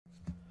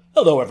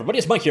Hello everybody,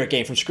 it's Mike here at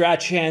Game From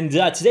Scratch, and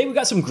today we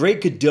got some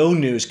great Godot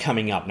news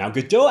coming up. Now,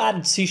 Godot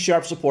added C#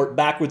 support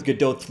back with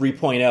Godot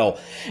 3.0,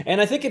 and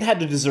I think it had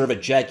to deserve a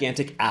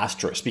gigantic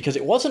asterisk because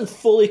it wasn't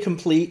fully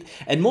complete,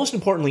 and most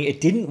importantly,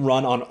 it didn't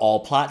run on all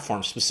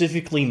platforms,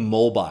 specifically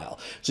mobile.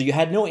 So you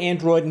had no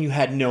Android and you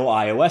had no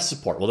iOS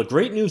support. Well, the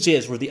great news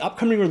is, with the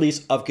upcoming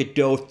release of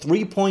Godot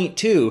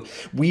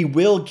 3.2, we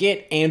will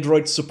get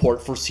Android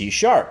support for C#.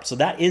 So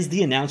that is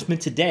the announcement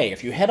today.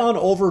 If you head on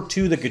over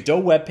to the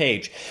Godot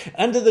webpage,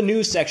 under the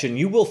news section,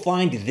 you will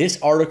find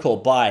this article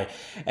by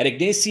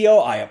Ignacio.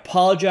 I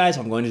apologize,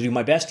 I'm going to do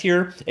my best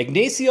here.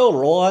 Ignacio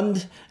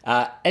Roland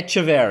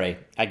Echeverri,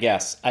 I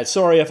guess.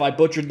 Sorry if I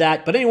butchered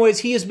that, but anyways,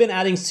 he has been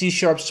adding C#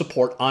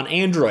 support on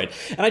Android.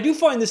 And I do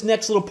find this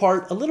next little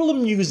part a little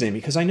amusing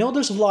because I know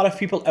there's a lot of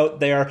people out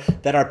there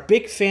that are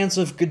big fans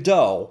of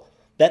Godot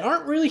that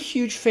aren't really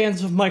huge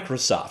fans of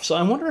Microsoft. So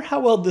I wonder how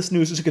well this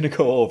news is going to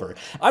go over.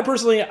 I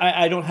personally,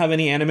 I don't have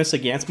any animus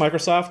against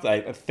Microsoft.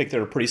 I think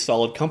they're a pretty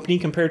solid company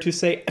compared to,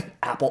 say,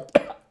 Apple.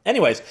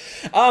 Anyways,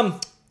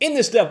 in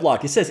this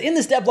devlog, it says, in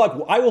this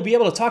devlog, I will be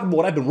able to talk about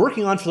what I've been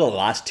working on for the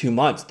last 2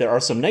 months. There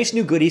are some nice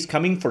new goodies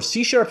coming for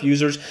C#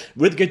 users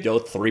with Godot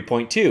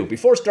 3.2.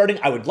 Before starting,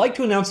 I would like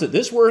to announce that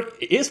this work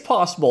is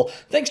possible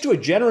thanks to a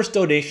generous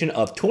donation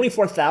of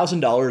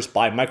 $24,000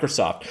 by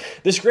Microsoft.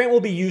 This grant will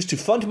be used to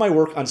fund my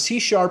work on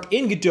C#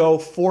 in Godot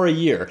for a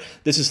year.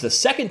 This is the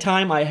second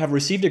time I have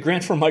received a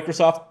grant from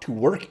Microsoft to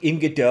work in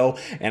Godot,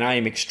 and I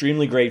am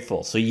extremely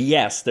grateful. So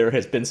yes, there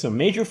has been some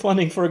major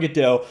funding for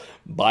Godot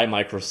by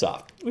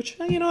Microsoft, which,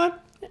 you know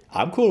what,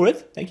 I'm cool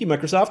with. Thank you,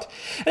 Microsoft.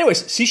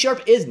 Anyways, C#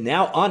 is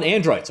now on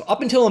Android. So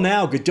up until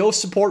now, Godot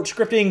supported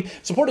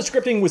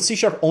scripting with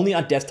C# only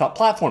on desktop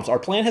platforms. Our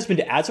plan has been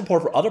to add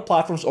support for other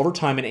platforms over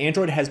time, and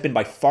Android has been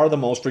by far the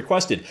most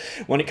requested.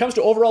 When it comes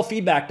to overall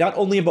feedback, not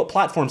only about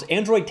platforms,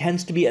 Android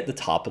tends to be at the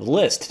top of the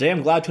list. Today,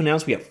 I'm glad to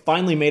announce we have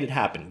finally made it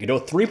happen.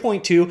 Godot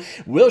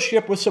 3.2 will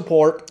ship with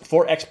support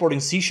for exporting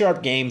C#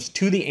 games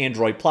to the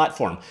Android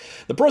platform.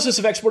 The process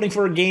of exporting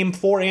for a game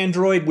for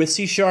Android with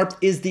C#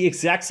 is the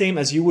exact same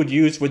as you would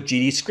use with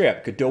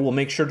GDScript. Godot will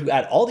make sure to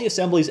add all the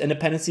assemblies and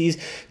dependencies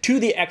to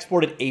the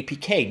exported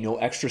APK. No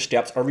extra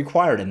steps are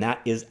required, and that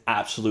is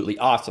absolutely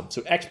awesome.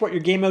 So export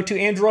your game out to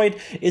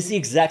Android is the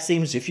exact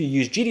same as if you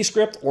use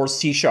GDScript or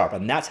C#,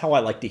 and that's how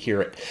I like to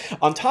hear it.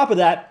 On top of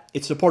that,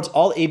 it supports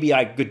all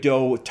ABI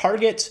Godot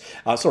targets,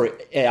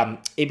 ABI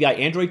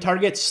Android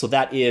targets, so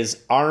that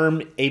is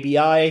ARM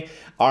ABI,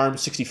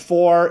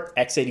 ARM64,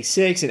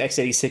 x86, and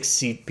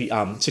x86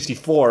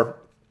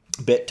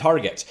 64-bit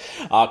targets.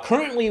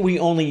 Currently, we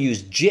only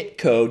use JIT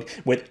code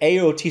with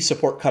AOT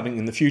support coming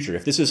in the future.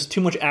 If this is too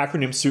much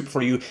acronym soup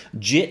for you,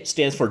 JIT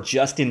stands for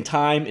just in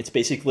time. It's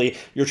basically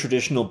your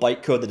traditional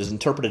bytecode that is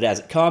interpreted as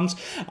it comes,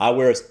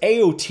 whereas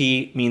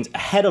AOT means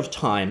ahead of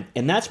time,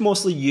 and that's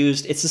mostly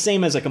used, it's the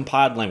same as a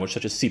compiled language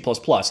such as C++.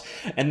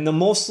 And the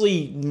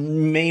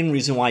main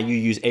reason why you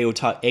use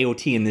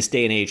AOT in this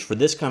day and age for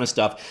this kind of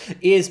stuff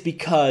is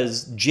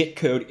because JIT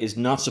code is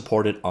not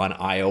supported on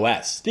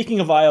iOS. Speaking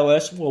of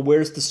iOS, well,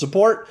 where's the support?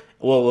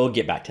 Well, we'll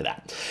get back to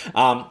that.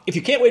 If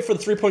you can't wait for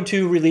the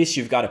 3.2 release,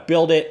 you've got to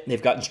build it.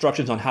 They've got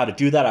instructions on how to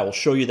do that. I will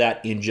show you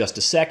that in just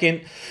a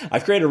second.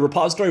 I've created a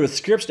repository with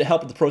scripts to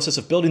help with the process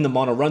of building the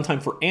Mono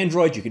runtime for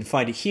Android. You can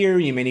find it here.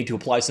 You may need to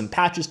apply some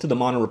patches to the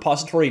Mono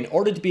repository in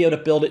order to be able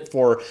to build it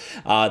for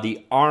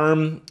the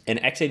ARM and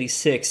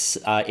x86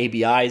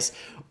 ABIs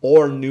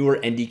or newer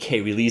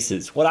NDK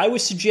releases. What I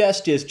would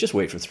suggest is just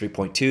wait for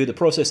 3.2. The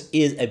process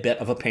is a bit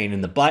of a pain in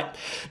the butt.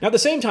 Now, at the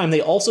same time,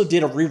 they also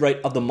did a rewrite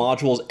of the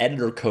module's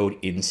editor code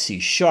in C#.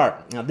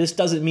 Now, this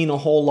doesn't mean a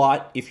whole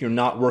lot if you're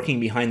not working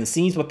behind the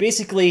scenes, but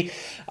basically,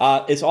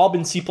 it's all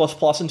been C++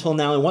 until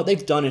now, and what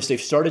they've done is they've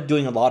started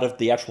doing a lot of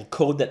the actual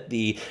code that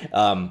the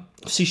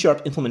C#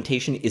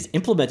 implementation is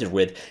implemented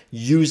with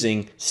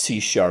using C#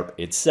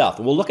 itself.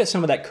 And we'll look at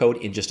some of that code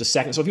in just a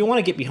second. So if you want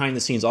to get behind the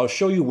scenes, I'll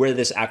show you where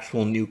this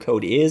actual new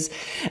code is,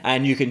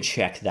 and you can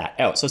check that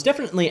out. So it's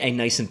definitely a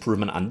nice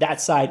improvement on that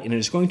side, and it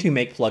is going to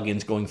make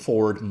plugins going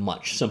forward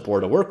much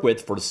simpler to work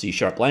with for the C#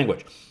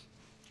 language.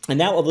 And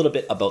now a little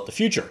bit about the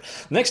future.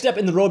 The next step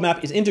in the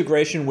roadmap is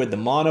integration with the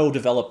Mono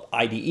developed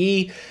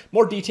IDE.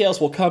 More details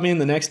will come in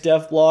the next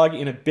devlog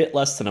in a bit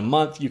less than a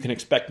month. You can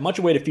expect much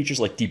awaited features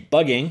like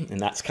debugging, and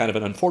that's kind of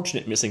an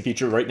unfortunate missing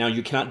feature. Right now,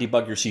 you cannot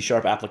debug your C#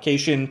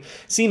 application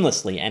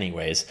seamlessly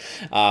anyways.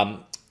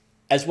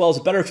 As well as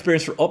a better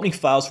experience for opening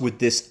files with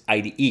this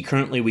IDE.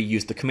 Currently, we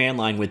use the command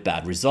line with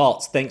bad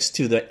results. Thanks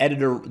to the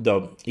editor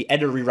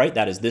rewrite,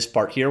 that is this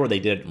part here where they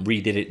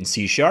redid it in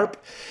C#.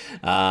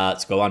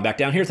 Let's go on back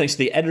down here. Thanks to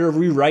the editor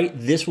rewrite,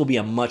 this will be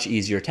a much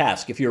easier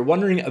task. If you're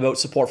wondering about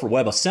support for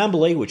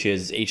WebAssembly, which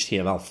is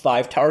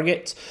HTML5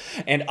 targets,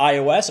 and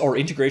iOS or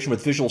integration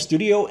with Visual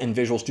Studio and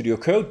Visual Studio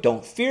Code,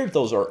 don't fear,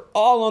 those are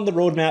all on the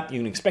roadmap. You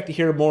can expect to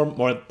hear more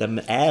about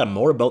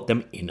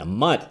them in a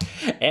month.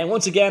 And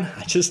once again,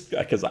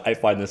 because I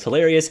find this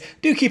hilarious,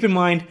 do keep in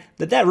mind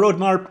that that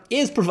roadmap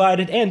is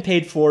provided and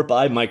paid for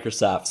by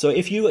Microsoft. So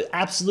if you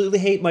absolutely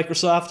hate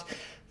Microsoft,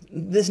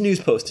 this news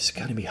post is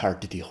going to be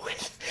hard to deal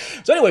with.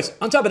 So anyways,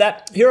 on top of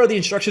that, here are the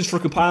instructions for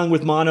compiling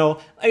with Mono.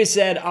 Like I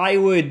said, I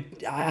would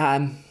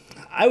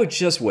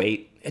just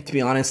wait. To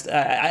be honest,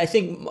 I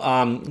think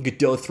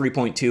Godot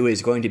 3.2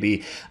 is going to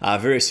be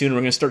very soon. We're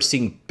going to start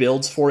seeing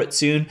builds for it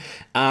soon.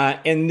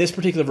 In this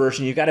particular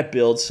version, you've got to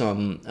build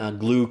some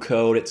glue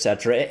code,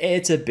 etc.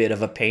 It's a bit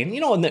of a pain.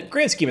 You know, in the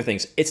grand scheme of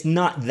things, it's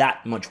not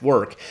that much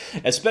work,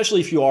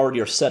 especially if you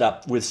already are set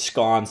up with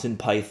sconce and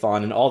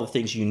Python and all the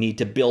things you need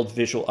to build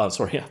Visual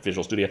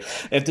Studio.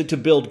 If to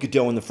build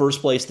Godot in the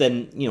first place,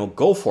 then, you know,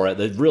 go for it.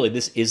 Really,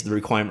 this is the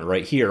requirement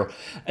right here,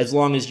 as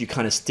long as you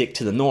kind of stick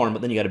to the norm.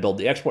 But then you got to build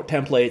the export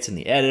templates and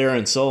the editor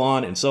and so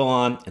on and so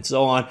on and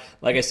so on.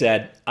 Like I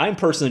said, I'm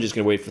personally just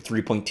going to wait for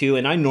 3.2,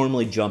 and I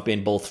normally jump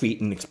in both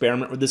feet and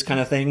experiment with this kind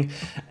of thing,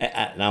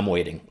 and I'm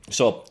waiting.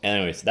 So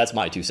anyways, that's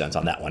my 2 cents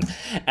on that one.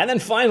 And then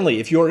finally,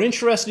 if you're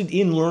interested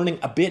in learning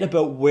a bit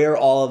about where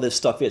all of this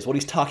stuff is, what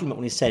he's talking about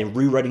when he's saying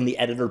rewriting the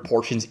editor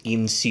portions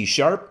in C#,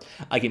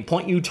 I can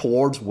point you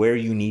towards where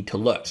you need to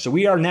look. So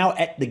we are now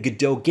at the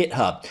Godot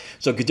GitHub.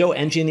 So Godot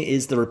Engine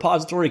is the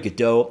repository.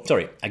 Godot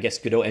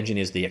Engine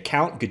is the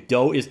account.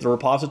 Godot is the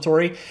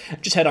repository.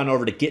 Just head on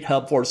over to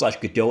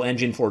GitHub/Godot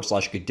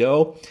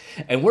Engine/Godot.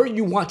 And where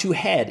you want to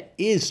head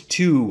is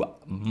to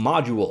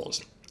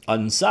modules.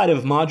 Inside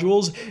of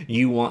modules,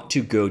 you want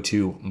to go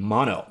to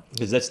Mono,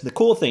 because that's the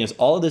cool thing is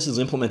all of this is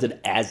implemented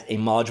as a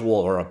module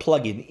or a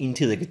plugin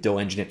into the Godot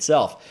engine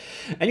itself.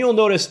 And you'll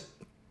notice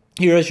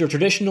here is your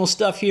traditional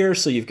stuff here.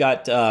 So you've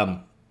got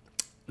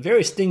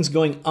various things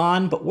going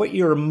on, but what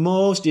you're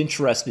most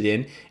interested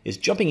in is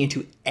jumping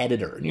into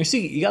editor. And you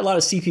see you got a lot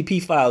of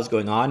CPP files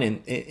going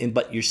on,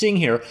 but you're seeing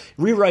here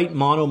rewrite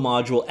mono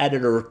module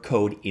editor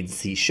code in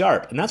C#.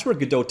 And that's where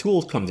Godot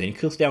Tools comes in. You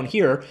click down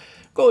here,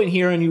 go in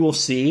here, and you will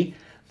see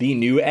the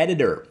new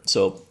editor.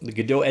 So the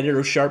Godot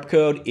editor sharp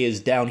code is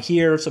down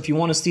here. So if you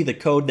want to see the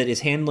code that is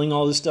handling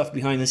all this stuff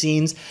behind the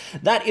scenes,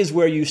 that is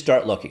where you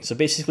start looking. So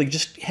basically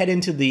just head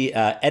into the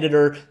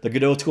editor, the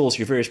Godot tools,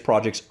 your various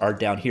projects are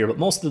down here, but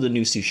most of the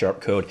new C#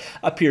 code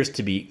appears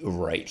to be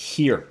right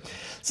here.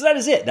 So that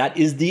is it. That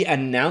is the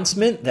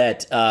announcement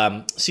that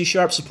C#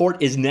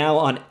 support is now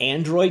on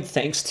Android,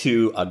 thanks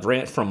to a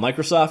grant from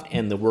Microsoft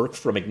and the work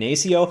from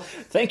Ignacio.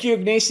 Thank you,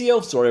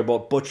 Ignacio. Sorry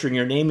about butchering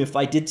your name if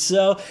I did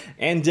so.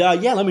 And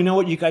yeah, let me know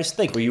what you guys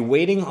think. Were you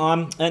waiting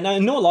on, and I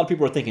know a lot of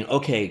people are thinking,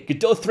 okay,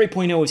 Godot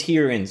 3.0 is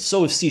here and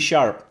so is C#,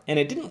 and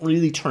it didn't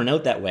really turn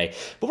out that way.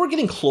 But we're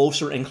getting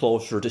closer and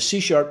closer to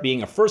C#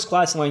 being a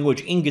first-class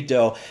language in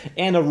Godot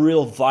and a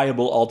real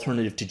viable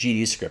alternative to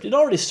GDScript. It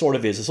already sort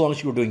of is, as long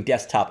as you were doing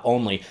desktop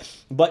only.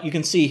 But you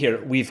can see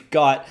here, we've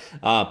got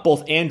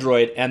both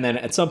Android and then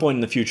at some point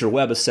in the future,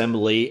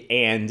 WebAssembly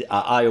and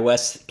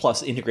iOS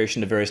plus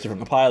integration to various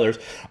different compilers,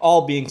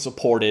 all being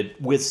supported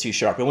with C#.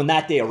 And when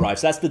that day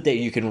arrives, that's the day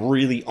you can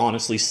really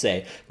honestly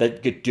say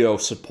that Godot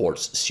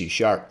supports C#.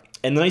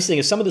 And the nice thing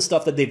is some of the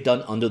stuff that they've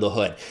done under the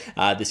hood,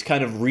 this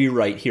kind of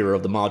rewrite here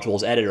of the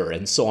modules editor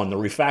and so on, the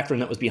refactoring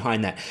that was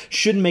behind that,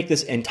 should make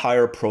this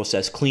entire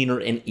process cleaner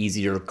and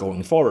easier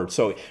going forward.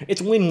 So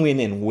it's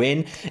win-win and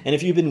win. And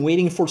if you've been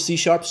waiting for C#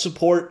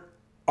 support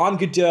on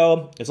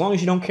Godot, as long as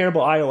you don't care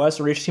about iOS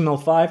or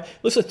HTML5,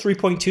 looks like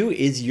 3.2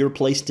 is your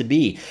place to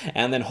be.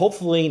 And then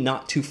hopefully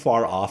not too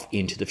far off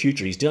into the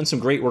future. He's done some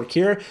great work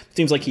here.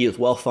 Seems like he is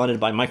well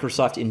funded by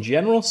Microsoft in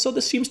general, so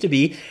this seems to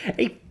be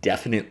a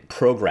definite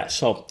progress.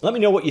 So let me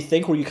know what you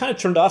think. Were you kind of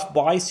turned off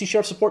by C#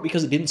 support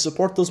because it didn't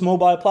support those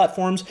mobile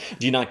platforms?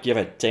 Do you not give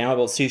a damn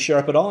about C#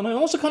 at all? And I'm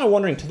also kind of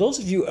wondering, to those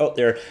of you out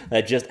there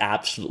that just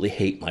absolutely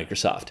hate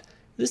Microsoft,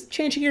 is this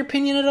changing your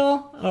opinion at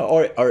all?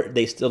 Or are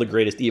they still the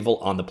greatest evil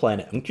on the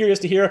planet? I'm curious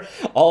to hear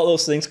all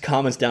those things.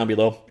 Comments down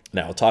below.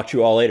 Now I'll talk to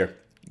you all later.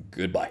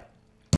 Goodbye.